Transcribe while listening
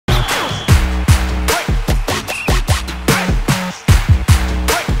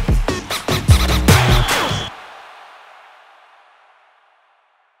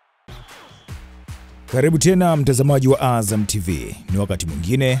Karibu tena mtazamaji wa Azam TV. Ni wakati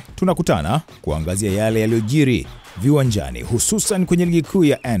mwingine tunakutana kuangazia yale yaliyojiri viwanjani, hususan kwenye ligi kuu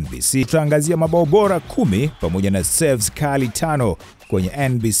ya NBC. Tutaangazia mabao bora 10 pamoja na saves kali 5 kwenye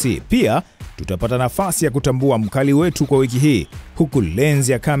NBC. Pia tutapata nafasi ya kutambua mkali wetu kwa wiki hii, huku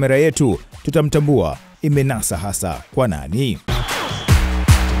lenzi ya kamera yetu tutamtambua imenasa hasa kwa nani.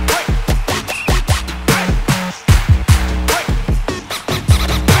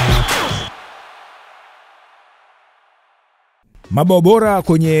 Mabao bora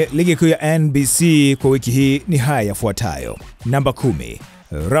kwenye ligi kuu ya NBC kwa wiki hii ni haya yafuatayo. Namba 10,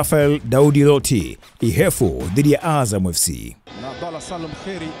 Raphael Daud Loti, Ihefu dhidi ya Azam FC. Na Abdalla Salum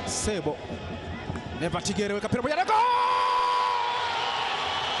Kheri Sebo. Neva Tigere weka mpira moja na gol!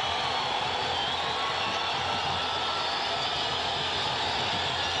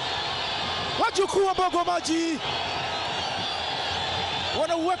 Wajukuu wa Bogo Maji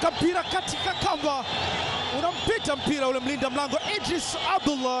wanauweka mpira katika kamba. Unampita mpira ule mlinda mlango Idris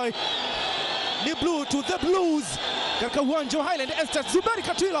Abdullah. Ni blue to the blues katika uwanja wa Highland Estate. Zuberi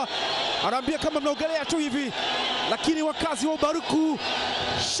Katwila anaambia kama mnaogelea tu hivi, lakini wakazi wa Ubaruku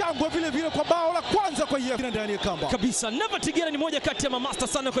shangwe vile vile kwa bao la kwanza kwa Yanga ndani ya kamba kabisa. Neva Tigere ni moja kati ya mamasta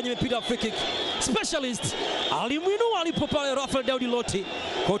sana kwenye mpira wa free kick. Specialist alimuinua alipo pale Raphael Daud Loti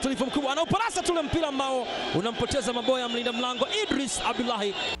kwa utulivu mkubwa, anaupalasa tule mpira ambao unampoteza maboya mlinda mlango Idris Abdullah.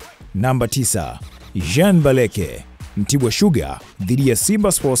 Namba 9, Baleke, Mtibwa Sugar dhidi ya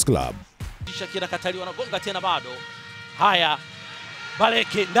Simba Sports Club. Shakira kataliwa na gonga tena bado. Haya,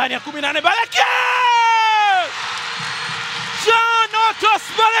 Baleke ndani ya 18. Baleke!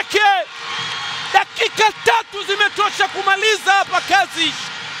 Baleke! Dakika 3 zimetosha kumaliza hapa kazi.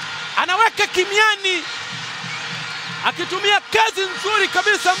 Anaweka kimiani, akitumia kazi nzuri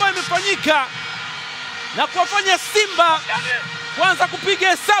kabisa ambayo imefanyika na kuwafanya Simba kwanza kupiga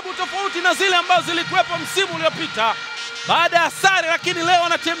hesabu tofauti na zile ambazo zilikuwepo msimu uliopita baada ya sare, lakini leo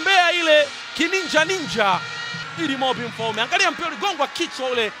anatembea ile ninja. Ili Mobi Mfaume, angalia mpira uligongwa kichwa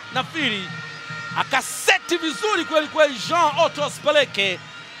ule Nafiri, akaseti vizuri kweli kweli. Baleke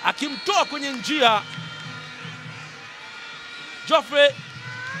akimtoa kwenye njia Geoffrey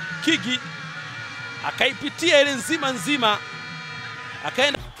Kigi, akaipitia ile nzima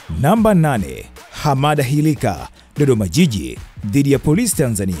akaenda. Namba 8, Hamad Hilika, Dodoma Jiji dhidi ya Polisi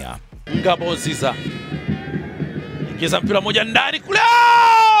Tanzania. Ngaboziza ingiza mpira moja ndani kule.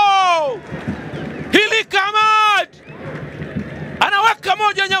 Hilika Hamad anaweka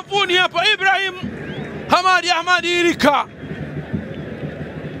moja nyavuni hapa. Ibrahim Hamad Hilika,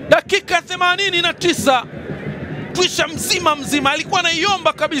 dakika 89 twisha mzima alikuwa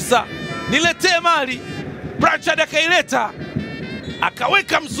anaiomba kabisa, niletee mali. Brachad akaileta,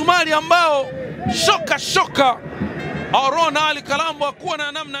 akaweka msumari ambao shoka Arona Ali Kalambo hakuwa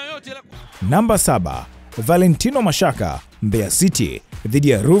na namna yoyote. Namba 7, Valentino Mashaka, Mbeya City dhidi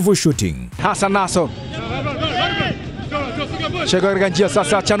ya Ruvu Shooting. Hassan Naso cheka katika njia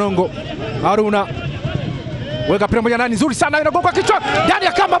sasa. Chanongo Haruna weka mpira moja ndani, nzuri sana, inagonga kichwa ndani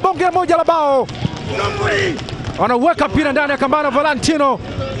ya kamba. Bonge moja la bao, anaweka mpira ndani ya kamba na Valentino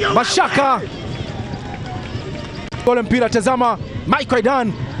Mashaka. Gole mpira, tazama Michael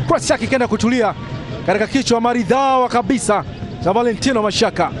Aidan, cross yake kenda kutulia katika kichwa maridhawa kabisa za Valentino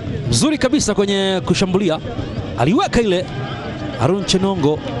Mashaka. Mzuri kabisa kwenye kushambulia, aliweka ile Harun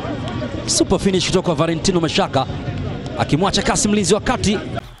Chenongo. Super finish kutoka kwa Valentino Mashaka, akimwacha kasi mlinzi wa kati.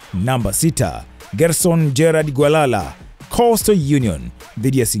 Namba 6, Greyson Gerad Coastal Union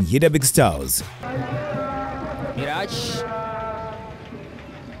dhidi ya Singida Big Stars. Miraj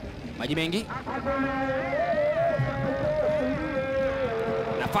maji mengi,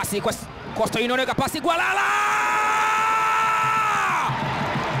 nafasi kwa Coastal Union, weka pasi Gwalala.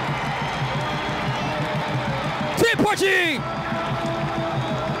 Tripoji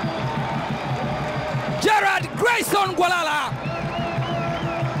Gerad Greyson Gwalala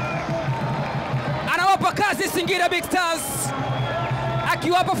anawapa kazi Singida Big Stars,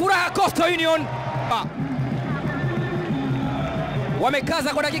 akiwapa furaha Coastal Union.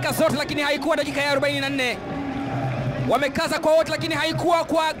 Wamekaza kwa dakika zote, lakini haikuwa dakika ya 44. Wamekaza kwa wote, lakini haikuwa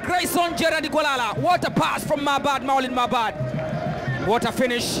kwa Greyson Gerad Gwalala. What a pass from Maulid Mabad. What a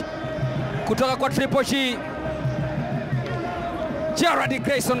finish kutoka kwa Tripoji Gerad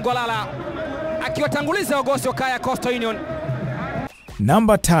Greyson Gwalala, akiwatanguliza wagosi wa kaya Coastal Union.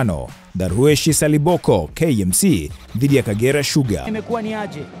 Namba 5, Daruweshi Saliboko KMC dhidi ya Kagera Sugar. Imekuwa ni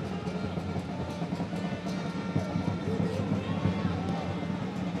aje?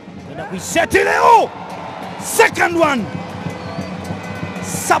 Kwenda kuiseti leo. Second one.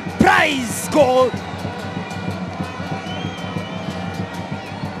 Surprise goal.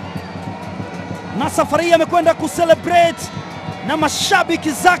 na safari hii amekwenda kucelebrate na mashabiki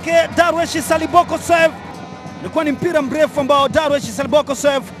zake. Daruweshi Saliboko save. Ilikuwa ni mpira mrefu ambao Daruweshi Saliboko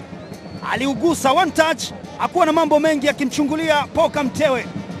save aliugusa one touch, hakuwa na mambo mengi akimchungulia Poka Mtewe.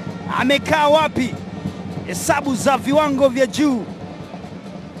 Amekaa wapi? Hesabu za viwango vya juu.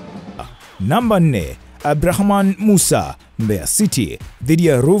 Namba 4, Abdrahman Mussa, Mbeya City dhidi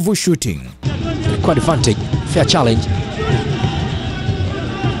ya Ruvu Shooting. Kwa advantage, fair challenge.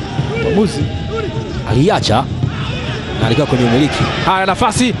 Mwamuzi aliacha na alikuwa kwenye umiliki. Haya,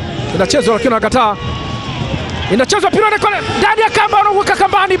 nafasi inachezwa lakini anakataa. Inachezwa pira ndani ya kamba, anaweka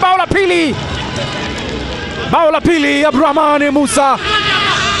kambani. Bao la pili. Bao la pili, Abdrahman Mussa.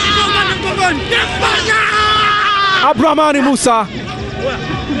 Abdrahman Mussa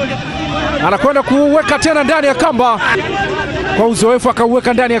anakwenda kuweka tena ndani ya kamba. Kwa uzoefu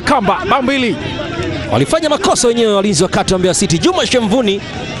akauweka ndani ya kamba. Bao mbili. Walifanya makosa wenyewe walinzi wakati wa Mbeya City. Juma Shemvuni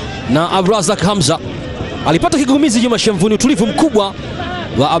na Abrazak Hamza. Alipata kigumizi Juma Shemvuni, utulivu mkubwa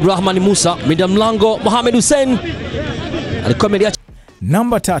wa Abdrahman Mussa. Mlinda mlango Mohamed Hussein alikuwa ameliacha.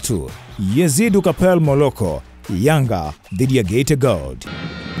 Namba 3, Yezidu Kapel Moloko, Yanga dhidi ya Geita Gold.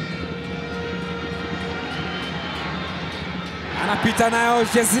 Anapita nayo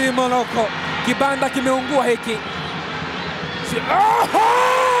Jezi Moloko. Kibanda kimeungua hiki.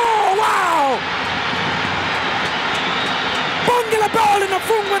 Wow! Bonge la bao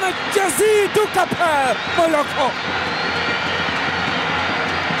linafungwa na Jezi Kapel Moloko.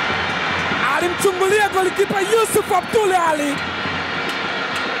 Alimchungulia golikipa Yusuf Abdul Ali.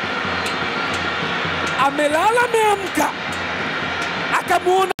 Amelala ameamka.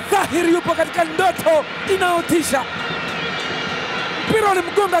 Akamuona dhahiri yupo katika ndoto inayotisha. Mpira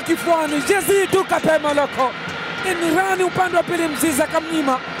ulimgonga kifuani. Jezi Kapel Moloko. Inirani upande wa pili, Mziza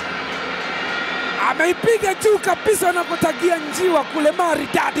kamnyima. Ameipiga juu kabisa anakotagia njiwa kule,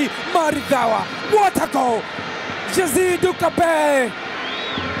 maridadi maridhawa. What a goal! Jezi Kapel.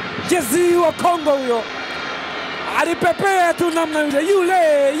 Jezi wa Kongo huyo. Alipepea tu namna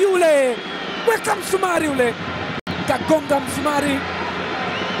yule. Weka msumari ule. Kagonga msumari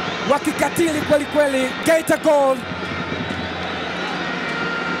wa kikatili kweli kweli. Geita Gold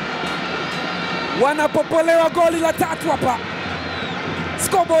wanapopolewa goli la 3 hapa.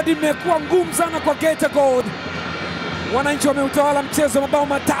 Scoreboard imekuwa ngumu sana kwa Geita Gold. Wananchi wameutawala mchezo mabao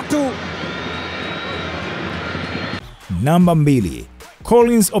 3. Namba 2,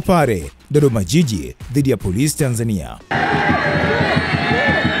 Collins Opare, Dodoma Jiji dhidi ya Polisi Tanzania.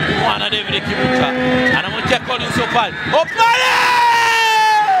 Mwana David Kibuta anamwekea Collins Opare. Opare!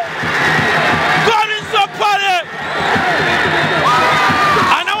 Collins Opare!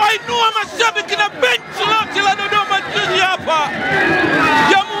 Anawainua mashabiki na benchi lote la Dodoma Jiji hapa.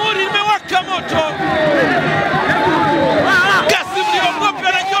 Jamhuri imewaka moto. Kasi mliogope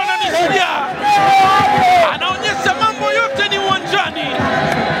anajiona ni shujaa. Anaonyesha mambo yote ni uwanjani.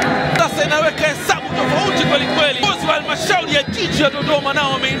 Sasa inaweka hesabu tofauti kweli kweli. Bosi wa halmashauri ya jiji ya Dodoma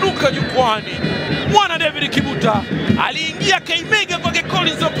nao wameinuka jukwani. Mwana David Kibuta aliingia kaimega kwa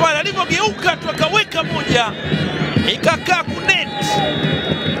Collins Opare, alivyogeuka tu akaweka moja. Ikakaa kunet.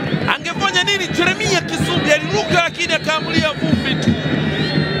 Angefanya nini Jeremia Kisubi? Aliruka lakini akaamulia vumbi tu.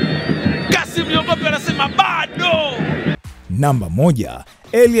 Kasi mliogope anasema bado. Namba 1,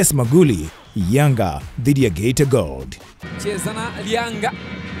 Elias Maguri, Yanga dhidi ya Geita Gold. Cheza na Yanga.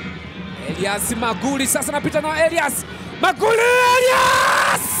 Elias Maguri sasa anapita na Elias Maguri.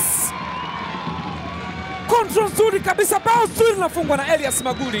 Elias! Control nzuri kabisa, bao nzuri linafungwa na Elias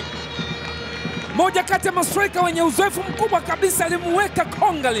Maguri. Moja kati ya mastrika wenye uzoefu mkubwa kabisa, alimuweka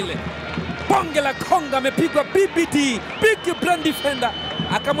konga lile. Bonge la konga, amepigwa BBD, big brain defender.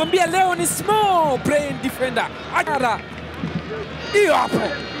 Akamwambia leo ni small brain defender. Akara hiyo hapo.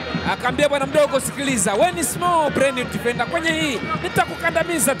 Akamwambia bwana mdogo, sikiliza, wewe ni small brain defender, kwenye hii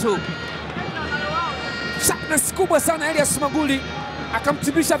nitakukandamiza tu. Sharpness kubwa sana Elias Maguri.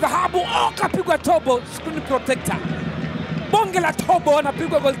 Akamtibisha dhahabu, kapigwa tobo, screen protector. Bonge la tobo,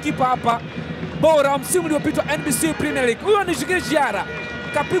 anapigwa goalkeeper hapa. Bora msimu uliopita NBC Premier League. Huyo ni Greyson Gerad.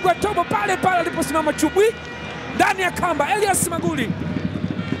 Kapigwa tobo pale pale aliposimama Chubwi ndani ya kamba. Elias Maguri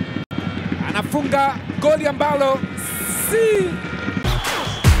anafunga goli ambalo si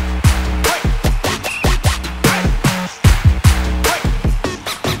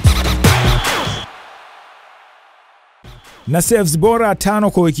Na saves bora 5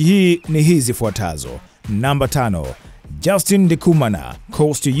 kwa wiki hii ni hizi fuatazo. Namba 5, Justin Dekumana,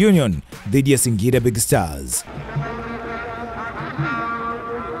 Coastal Union dhidi ya Singida Big Stars.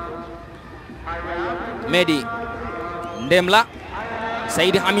 Medi Ndemla,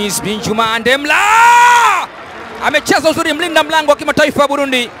 Saidi Hamis bin Juma Ndemla amecheza uzuri, mlinda mlango wa kimataifa wa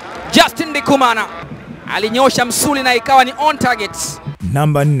Burundi Justin Ndikumana alinyosha msuli na ikawa ni on target.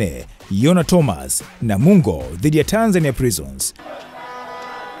 Namba 4, Yona Thomas Namungo dhidi ya Tanzania Prisons.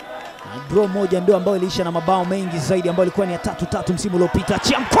 Draw moja ndio ambayo iliisha na mabao mengi zaidi, ambayo ilikuwa ni ya 3-3 msimu uliopita.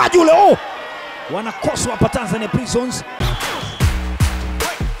 Achia mkwaju ule, oh! Wanakoswa hapa Tanzania Prisons.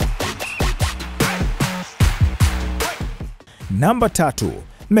 Namba 3,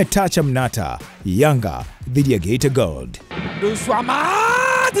 Metacha Mnata Yanga dhidi ya Geita Gold.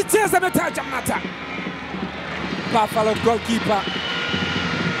 Hamad cheza Metacha Mnata. Buffalo goalkeeper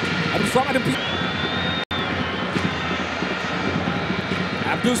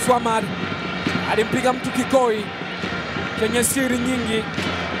Abdul Swamad alimpiga mtu kikoi chenye siri nyingi,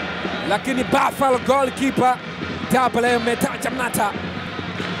 lakini Buffalo goalkeeper double Metacha Mnata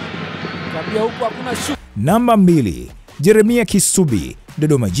kwambia huko hakuna shu. Namba 2, Jeremia Kisubi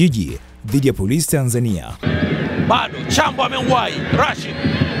Dodoma Jiji dhidi ya Polisi Tanzania. Bado Chambo ameuwai Rashid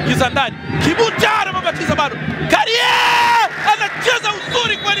Kizandani Kibuta na mabatiza bado Karie anacheza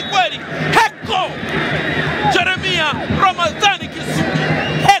uzuri kweli kweli. Heko Jeremia Ramadhani Kisubi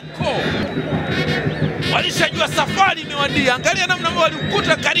Heko, walishajua safari imewadia. Angalia namna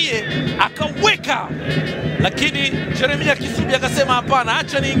walikuta Karie akaweka, lakini Jeremia Kisubi akasema hapana,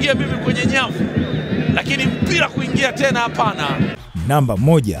 acha niingie mimi kwenye nyavu, lakini mpira kuingia tena hapana. Namba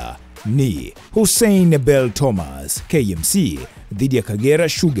 1 ni Hussein Abel Thomas KMC dhidi ya Kagera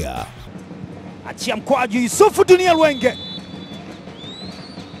Sugar. Achia mkwaju Yusufu Dunia Lwenge.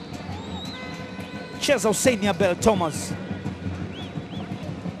 Cheza Hussein Abel Thomas.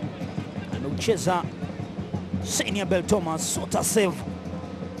 Anaucheza Hussein Abel Thomas, sota save.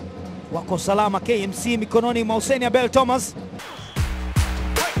 Wako salama KMC mikononi mwa Hussein Abel Thomas.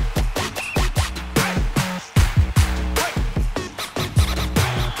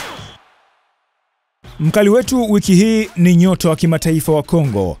 Mkali wetu wiki hii ni nyota wa kimataifa wa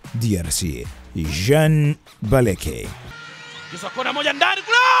Kongo DRC, Jean Baleke. Kisa kona moja ndani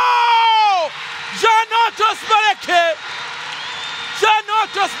kule. Jean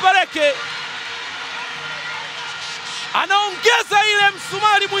Baleke anaongeza ile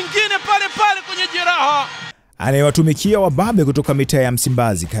msumari mwingine pale pale kwenye jeraha. Anayewatumikia wababe kutoka mitaa ya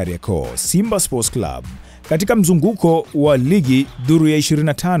Msimbazi Kariakoo, Simba Sports Club. Katika mzunguko wa ligi duru ya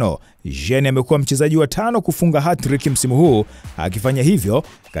 25, Jean amekuwa mchezaji wa 5 kufunga hat-trick msimu huu, akifanya hivyo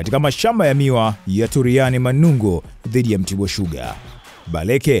katika mashamba ya miwa ya Turiani Manungu dhidi ya Mtibwa Sugar.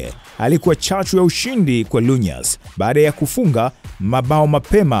 Baleke alikuwa chachu ya ushindi kwa Lunyas baada ya kufunga mabao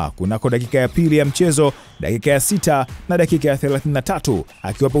mapema kunako dakika ya pili ya mchezo, dakika ya 6 na dakika ya 33,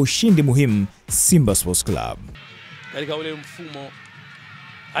 akiwapa ushindi muhimu Simba Sports Club. Katika ule mfumo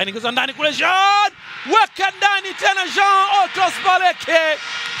aingiza ndani kule, Jean weka ndani tena, Jean Otos Baleke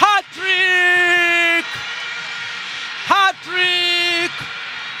hat-trick.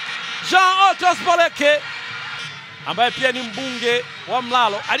 Jean Otos Baleke ambaye pia ni mbunge wa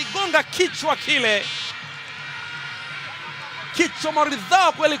Mlalo aligonga kichwa kile, kichwa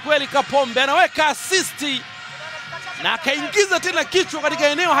maridhaa kweli kweli. Kapombe anaweka asisti na akaingiza tena kichwa katika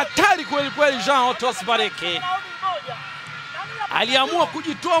eneo hatari kweli kweli. Jean Otos Baleke aliamua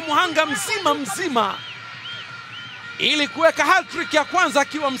kujitoa muhanga mzima ili kuweka hat-trick ya kwanza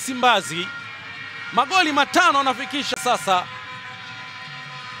akiwa Msimbazi. Magoli 5 anafikisha sasa,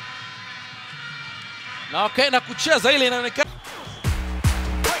 na wakaenda kucheza ile inaonekana.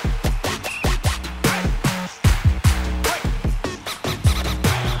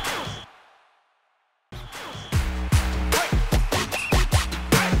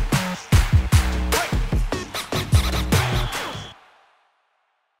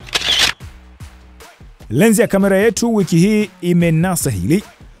 Lenzi ya kamera yetu wiki hii imenasa hili.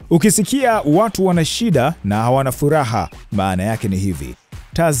 Ukisikia watu wana shida na hawana furaha, maana yake ni hivi.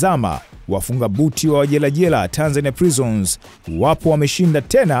 Tazama, wafunga buti wa jelajela Tanzania Prisons wapo wameshinda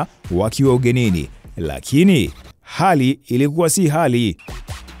tena wakiwa ugenini, lakini hali ilikuwa si hali.